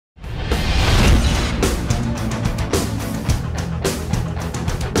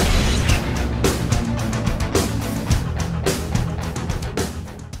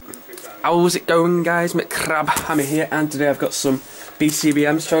How's it going, guys? McCrabhammer here, and today I've got some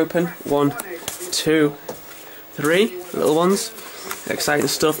BCBMs to open. 1, 2, 3 little ones. Exciting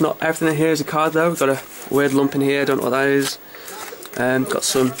stuff. Not everything in here is a card though. We've got a weird lump in here, don't know what that is. Got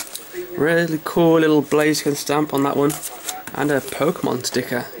some really cool little Blaziken stamp on that one, and a Pokemon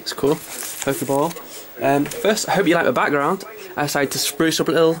sticker. It's cool. Pokeball. First, I hope you like the background. I decided to spruce up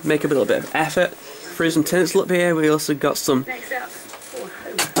a little, make a little bit of effort. Threw some tinsel up here. We also got some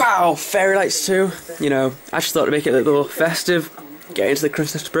fairy lights too. You know, I just thought to make it a little festive, get into the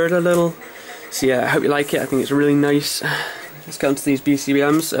Christmas spirit a little. So yeah, I hope you like it. I think it's really nice. Let's get onto these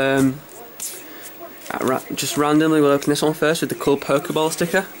BCBMs. Just randomly, we'll open this one first with the cool Pokeball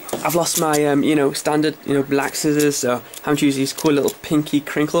sticker. I've lost my, you know, standard, you know, black scissors, so I'm having to use these cool little pinky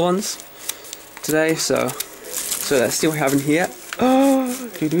crinkle ones today. So let's see what we have in here.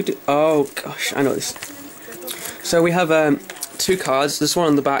 Oh gosh, I know this. So we have 2 cards. There's one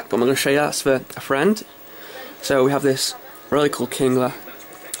on the back, but I'm going to show you that's for a friend. So we have this really cool Kingler.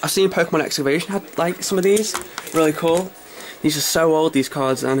 I've seen Pokemon Excavation had like some of these. Really cool. These are so old, these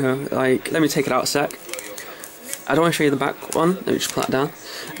cards. I know. Like, let me take it out a sec. I don't want to show you the back one. Let me just put that down.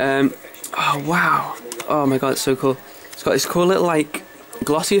 Oh wow. Oh my god, it's so cool. It's got this cool little like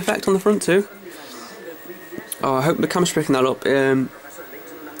glossy effect on the front too. Oh, I hope the camera's picking that up.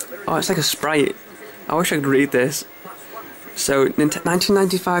 Oh, it's like a sprite. I wish I could read this. So,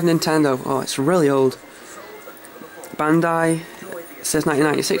 1995 Nintendo. Oh, it's really old. Bandai. It says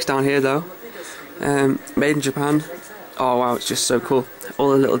 1996 down here though. Made in Japan. Oh wow, it's just so cool.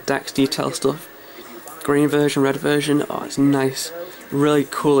 All the little Dex detail stuff. Green version, red version. Oh, it's nice. Really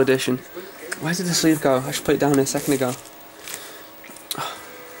cool edition. Where did the sleeve go? I should put it down a second ago. Oh,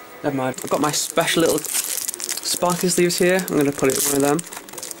 never mind. I've got my special little sparkly sleeves here. I'm going to put it in one of them.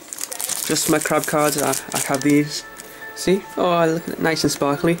 Just my crab cards. I have these. See? Oh, look at it. Nice and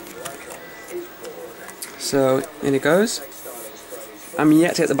sparkly. So, in it goes. I'm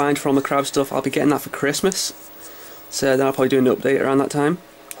yet to get the bind for all my crab stuff. I'll be getting that for Christmas. So then I'll probably do an update around that time.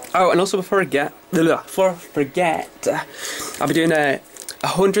 Oh, and also before I forget, I'll be doing a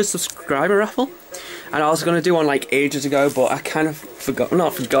 100 subscriber raffle. And I was going to do one like ages ago, but I kind of forgot.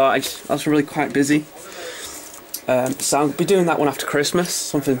 Not forgot, I was really quite busy. So I'll be doing that one after Christmas,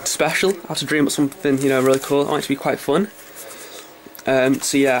 something special. I have to dream up something, you know, really cool. I want it to be quite fun.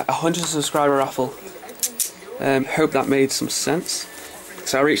 So yeah, a 100 subscriber raffle. Hope that made some sense.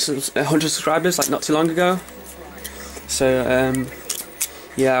 So I reached 100 subscribers like not too long ago. So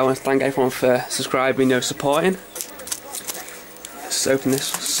yeah, I want to thank everyone for subscribing, you know, supporting. Let's open this.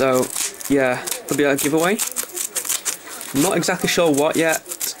 So yeah, there'll be a giveaway. I'm not exactly sure what yet.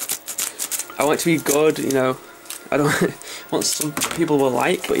 I want it to be good, you know. I don't want some people will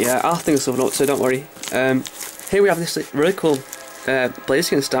like, but yeah, I'll think of something up, so don't worry. Here we have this really cool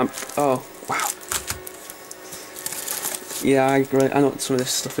Blaziken stamp. Oh wow. Yeah, I know what some of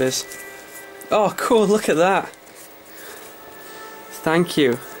this stuff is. Oh cool, look at that. Thank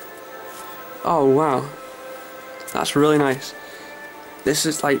you. Oh wow. That's really nice. This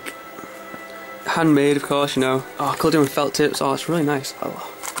is like handmade, of course, you know. Oh, cool doing felt tips. Oh, it's really nice. Oh.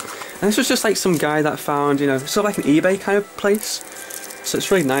 And this was just like some guy that found, you know, sort of like an eBay kind of place. So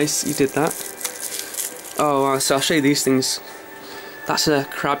it's really nice he did that. Oh wow, so I'll show you these things. That's a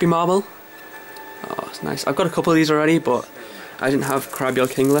Krabby marble. Oh, it's nice. I've got a couple of these already, but I didn't have Krabby or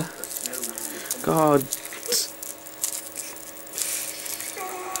Kingler. God.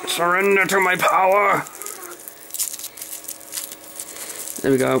 Surrender to my power!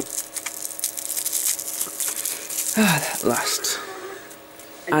 There we go. At last.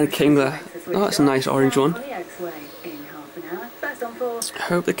 And a Kingler. Oh, that's a nice orange one. I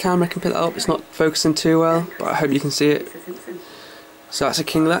hope the camera can pick that up. It's not focusing too well, but I hope you can see it. So that's a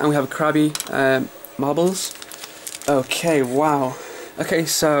Kingler, and we have a Krabby marbles. Okay, wow. Okay,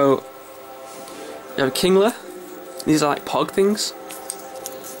 so you have a Kingler. These are like pog things.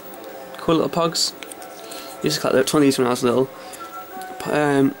 Cool little pogs. Used to collect one of these when I was little.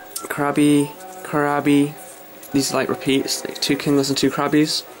 Krabby. These are like repeats, like 2 Kinglers and 2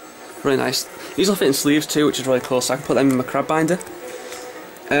 Krabbies. Really nice. These will fit in sleeves too, which is really cool, so I can put them in my crab binder.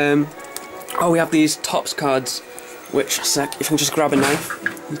 Oh, we have these Tops cards, which, if I can just grab a knife.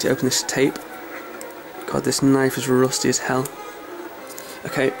 I need to open this tape. God, this knife is rusty as hell.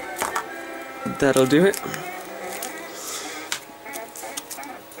 Okay, that'll do it.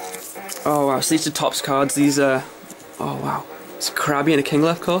 Oh wow, so these are Tops cards. These are, oh wow, it's a Krabby and a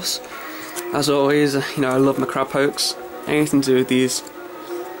Kingler, of course. As always, you know, I love my crab pokes. Anything to do with these.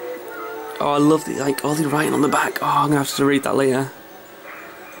 Oh, I love the, like, all the writing on the back. Oh, I'm gonna have to read that later.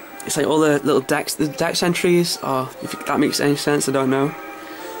 It's like all the little dex entries. Oh, if that makes any sense, I don't know.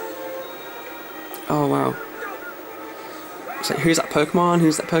 Oh wow. It's like, who's that Pokemon?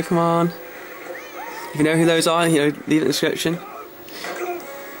 Who's that Pokemon? If you know who those are, you know, leave it in the description.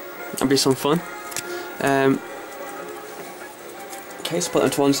 That'd be some fun. Okay, so put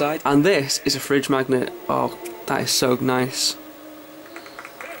them to one side. And this is a fridge magnet. Oh, that is so nice.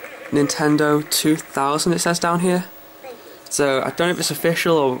 Nintendo 2000 it says down here. So I don't know if it's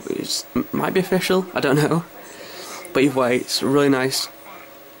official or it might be official. I don't know. But either way, it's really nice.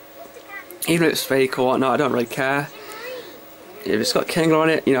 Even if it's fake or whatnot, I don't really care. If it's got Kingler on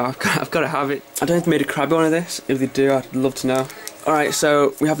it, you know, I've got to have it. I don't know if they made a Krabby one of this. If they do, I'd love to know. Alright,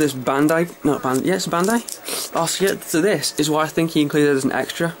 so we have this Bandai. Not Bandai. Yeah, it's a Bandai. Oh, so this is what I think he included as an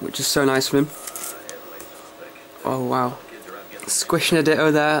extra, which is so nice of him. Oh, wow. Squishing a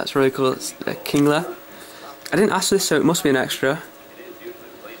Ditto there. That's really cool. It's a Kingler. I didn't ask for this, so it must be an extra.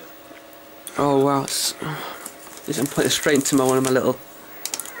 Oh, wow. I'm putting it straight into one of my little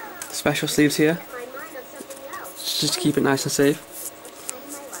special sleeves here. Just to keep it nice and safe.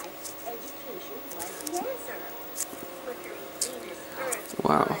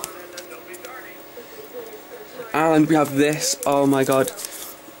 Wow. And we have this. Oh my god.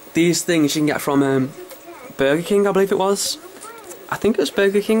 These things you can get from Burger King, I believe it was. I think it was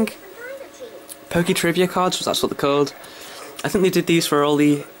Burger King. Poke Trivia cards, that's what they're called. I think they did these for all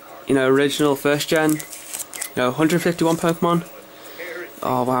the, you know, original first gen. You know, 151 Pokemon.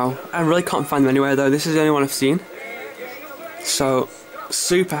 Oh wow. I really can't find them anywhere though. This is the only one I've seen. So,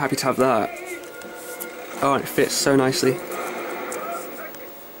 super happy to have that. Oh, and it fits so nicely.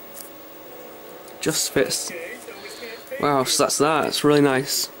 Just fits. Wow, so that's that. It's really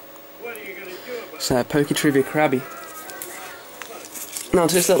nice. It's a Poke Trivia Krabby. Now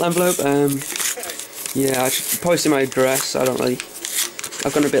to this little envelope. Yeah, I should probably see my address. I don't really.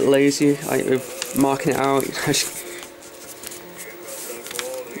 I've gone a bit lazy, like with marking it out.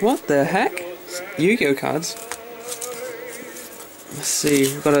 What the heck? Yu-Gi-Oh cards. Let's see,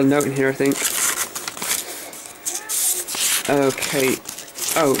 we've got a note in here, I think. Okay.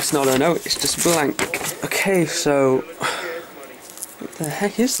 Oh, it's not a note, it's just blank. Okay, so... what the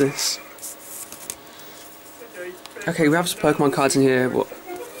heck is this? Okay, we have some Pokemon cards in here, but...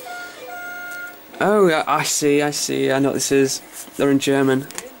 oh, I see, I know what this is. They're in German.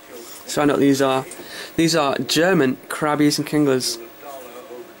 So I know what these are. These are German Krabbies and Kinglers.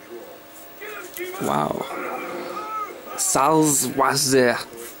 Wow. Salzwasser.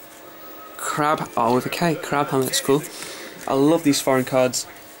 Crab. Oh, with a K. Crab helmet. That's cool. I love these foreign cards.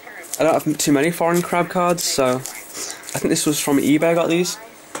 I don't have too many foreign crab cards, so I think this was from eBay. I got these.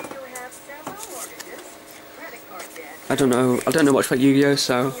 I don't know much about Yu-Gi-Oh,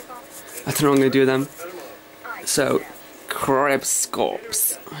 so I don't know what I'm gonna do with them. So,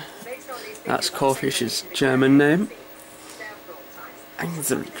 Krebskorps. That's Corfish's German name.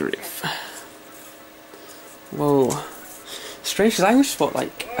 Anglergriff. Whoa. Strange, because I always thought,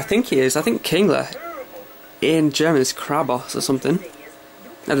 like, I think Kingler in German is Krabos or something.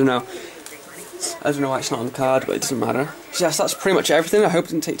 I don't know. I don't know why it's not on the card, but it doesn't matter. So yes, that's pretty much everything. I hope it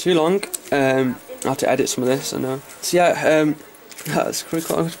didn't take too long. I'll have to edit some of this, I know. So yeah, that's pretty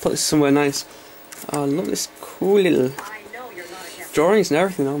cool. I'll just put this somewhere nice. Oh, I love this cool little drawings and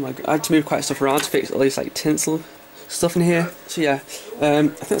everything. Oh my god. I had to move quite stuff around to fix all these like tinsel stuff in here. So yeah, I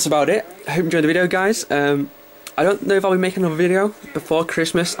think that's about it. I hope you enjoyed the video, guys. I don't know if I'll be making another video before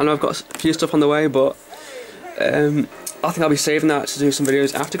Christmas. I know I've got a few stuff on the way, but I think I'll be saving that to do some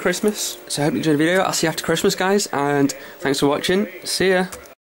videos after Christmas. So I hope you enjoyed the video. I'll see you after Christmas, guys, and thanks for watching. See ya.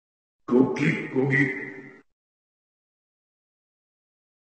 Go geek, go geek.